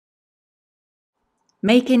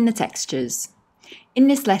Making the textures. In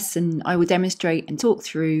this lesson, I will demonstrate and talk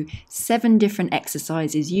through 7 different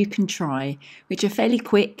exercises you can try, which are fairly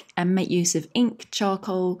quick and make use of ink,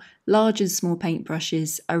 charcoal, large and small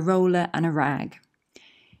paintbrushes, a roller and a rag.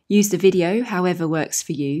 Use the video however works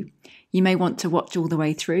for you. You may want to watch all the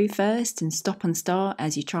way through first and stop and start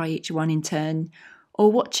as you try each one in turn,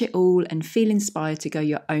 or watch it all and feel inspired to go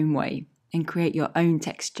your own way and create your own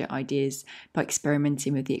texture ideas by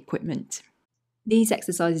experimenting with the equipment. These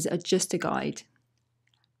exercises are just a guide.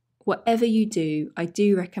 Whatever you do, I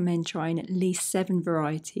do recommend trying at least 7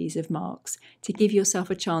 varieties of marks to give yourself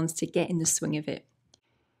a chance to get in the swing of it.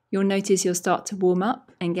 You'll notice you'll start to warm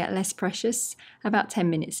up and get less precious about 10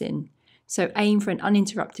 minutes in, so aim for an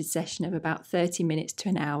uninterrupted session of about 30 minutes to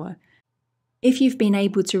an hour. If you've been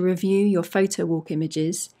able to review your photo walk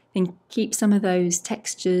images, then keep some of those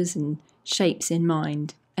textures and shapes in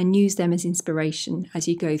mind and use them as inspiration as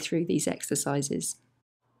you go through these exercises.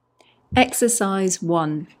 Exercise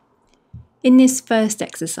 1. In this first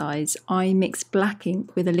exercise, I mix black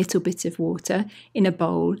ink with a little bit of water in a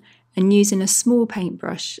bowl, and using a small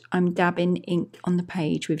paintbrush, I'm dabbing ink on the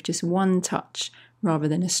page with just one touch rather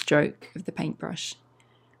than a stroke of the paintbrush.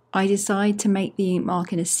 I decide to make the ink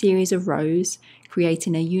mark in a series of rows,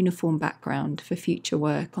 creating a uniform background for future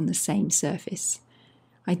work on the same surface.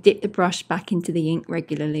 I dip the brush back into the ink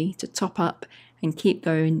regularly to top up and keep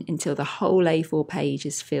going until the whole A4 page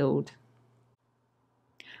is filled.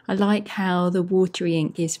 I like how the watery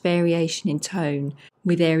ink gives variation in tone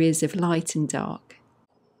with areas of light and dark.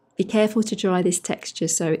 Be careful to dry this texture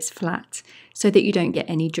so it's flat, so that you don't get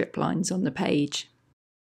any drip lines on the page.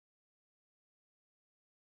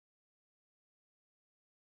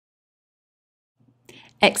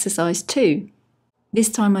 Exercise 2. This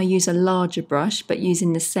time I use a larger brush, but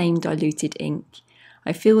using the same diluted ink.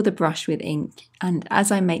 I fill the brush with ink, and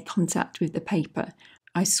as I make contact with the paper,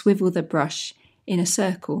 I swivel the brush in a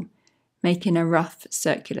circle, making a rough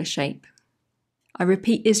circular shape. I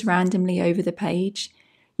repeat this randomly over the page.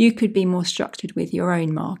 You could be more structured with your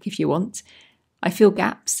own mark if you want. I fill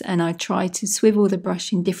gaps and I try to swivel the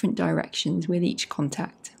brush in different directions with each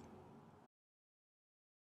contact.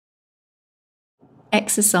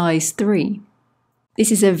 Exercise 3.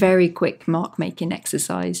 This is a very quick mark making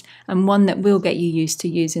exercise and one that will get you used to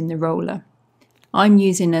using the roller. I'm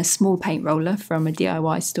using a small paint roller from a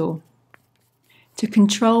DIY store. To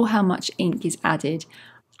control how much ink is added,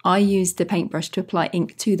 I use the paintbrush to apply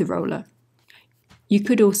ink to the roller. You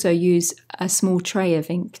could also use a small tray of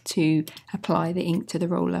ink to apply the ink to the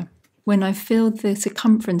roller. When I've filled the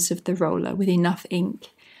circumference of the roller with enough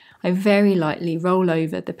ink, I very lightly roll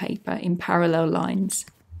over the paper in parallel lines.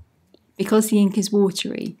 Because the ink is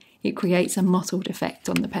watery, it creates a mottled effect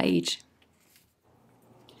on the page.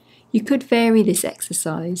 You could vary this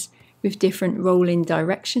exercise with different rolling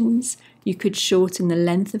directions. You could shorten the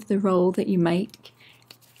length of the roll that you make,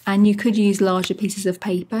 and you could use larger pieces of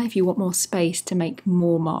paper if you want more space to make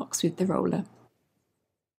more marks with the roller.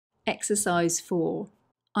 Exercise 4.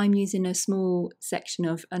 I'm using a small section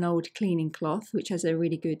of an old cleaning cloth which has a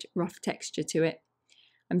really good rough texture to it.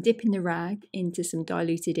 I'm dipping the rag into some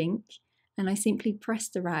diluted ink, and I simply press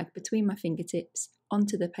the rag between my fingertips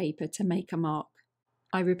onto the paper to make a mark.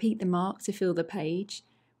 I repeat the mark to fill the page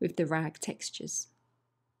with the rag textures.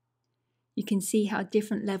 You can see how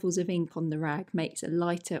different levels of ink on the rag makes a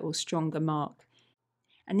lighter or stronger mark.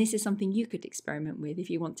 And this is something you could experiment with if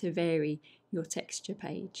you want to vary your texture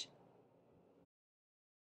page.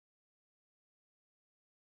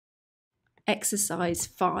 Exercise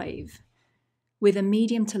 5. With a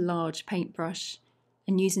medium to large paintbrush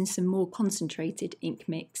and using some more concentrated ink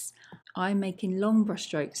mix, I'm making long brush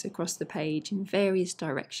strokes across the page in various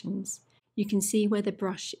directions. You can see where the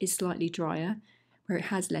brush is slightly drier, where it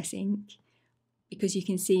has less ink, because you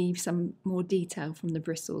can see some more detail from the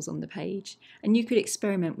bristles on the page. And you could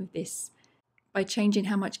experiment with this by changing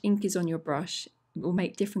how much ink is on your brush. It will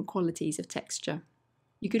make different qualities of texture.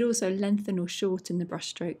 You could also lengthen or shorten the brush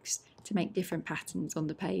strokes to make different patterns on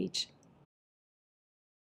the page.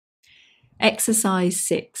 Exercise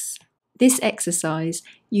 6. This exercise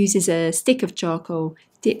uses a stick of charcoal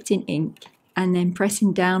dipped in ink and then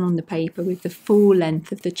pressing down on the paper with the full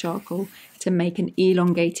length of the charcoal to make an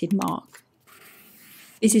elongated mark.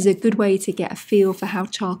 This is a good way to get a feel for how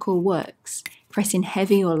charcoal works, pressing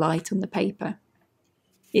heavy or light on the paper.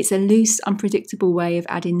 It's a loose, unpredictable way of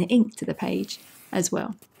adding the ink to the page as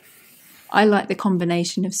well. I like the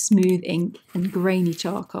combination of smooth ink and grainy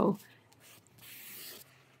charcoal.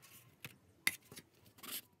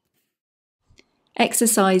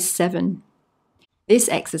 Exercise 7. This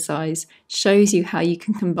exercise shows you how you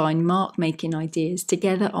can combine mark-making ideas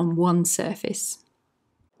together on one surface.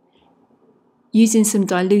 Using some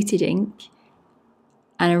diluted ink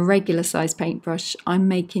and a regular size paintbrush, I'm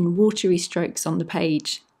making watery strokes on the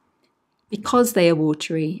page. Because they are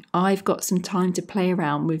watery, I've got some time to play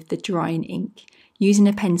around with the drying ink, using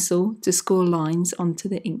a pencil to score lines onto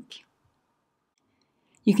the ink.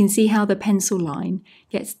 You can see how the pencil line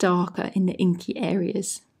gets darker in the inky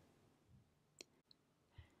areas.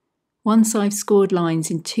 Once I've scored lines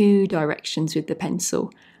in 2 directions with the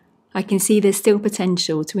pencil, I can see there's still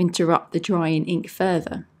potential to interrupt the drying ink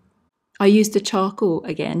further. I used the charcoal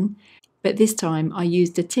again, but this time I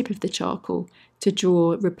used the tip of the charcoal to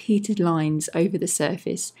draw repeated lines over the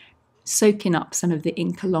surface, soaking up some of the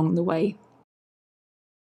ink along the way.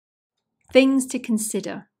 Things to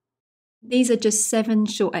consider. These are just 7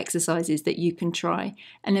 short exercises that you can try,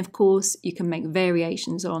 and of course you can make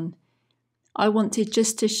variations on. I wanted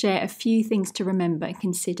just to share a few things to remember and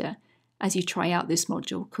consider as you try out this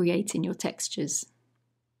module, creating your textures.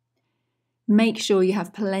 Make sure you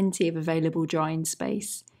have plenty of available drying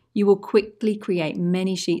space. You will quickly create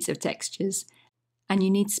many sheets of textures, and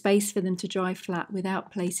you need space for them to dry flat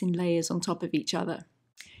without placing layers on top of each other.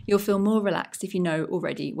 You'll feel more relaxed if you know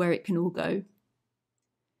already where it can all go.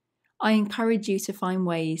 I encourage you to find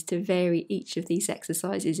ways to vary each of these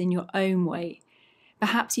exercises in your own way.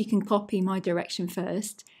 Perhaps you can copy my direction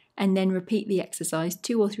first and then repeat the exercise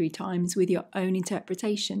 2 or 3 times with your own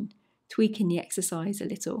interpretation, tweaking the exercise a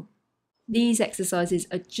little. These exercises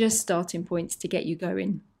are just starting points to get you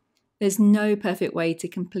going. There's no perfect way to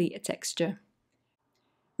complete a texture.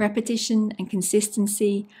 Repetition and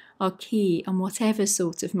consistency are key on whatever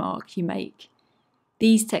sort of mark you make.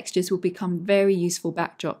 These textures will become very useful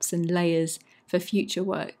backdrops and layers for future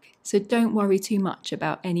work, so don't worry too much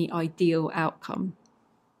about any ideal outcome.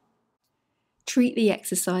 Treat the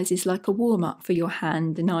exercises like a warm-up for your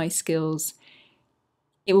hand and eye skills.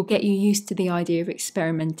 It will get you used to the idea of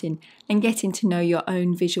experimenting and getting to know your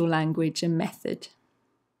own visual language and method.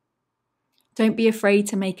 Don't be afraid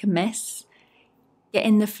to make a mess. Get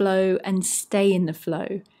in the flow and stay in the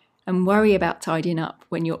flow, and worry about tidying up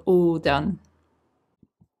when you're all done.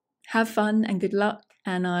 Have fun and good luck,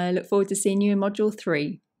 and I look forward to seeing you in Module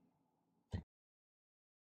 3.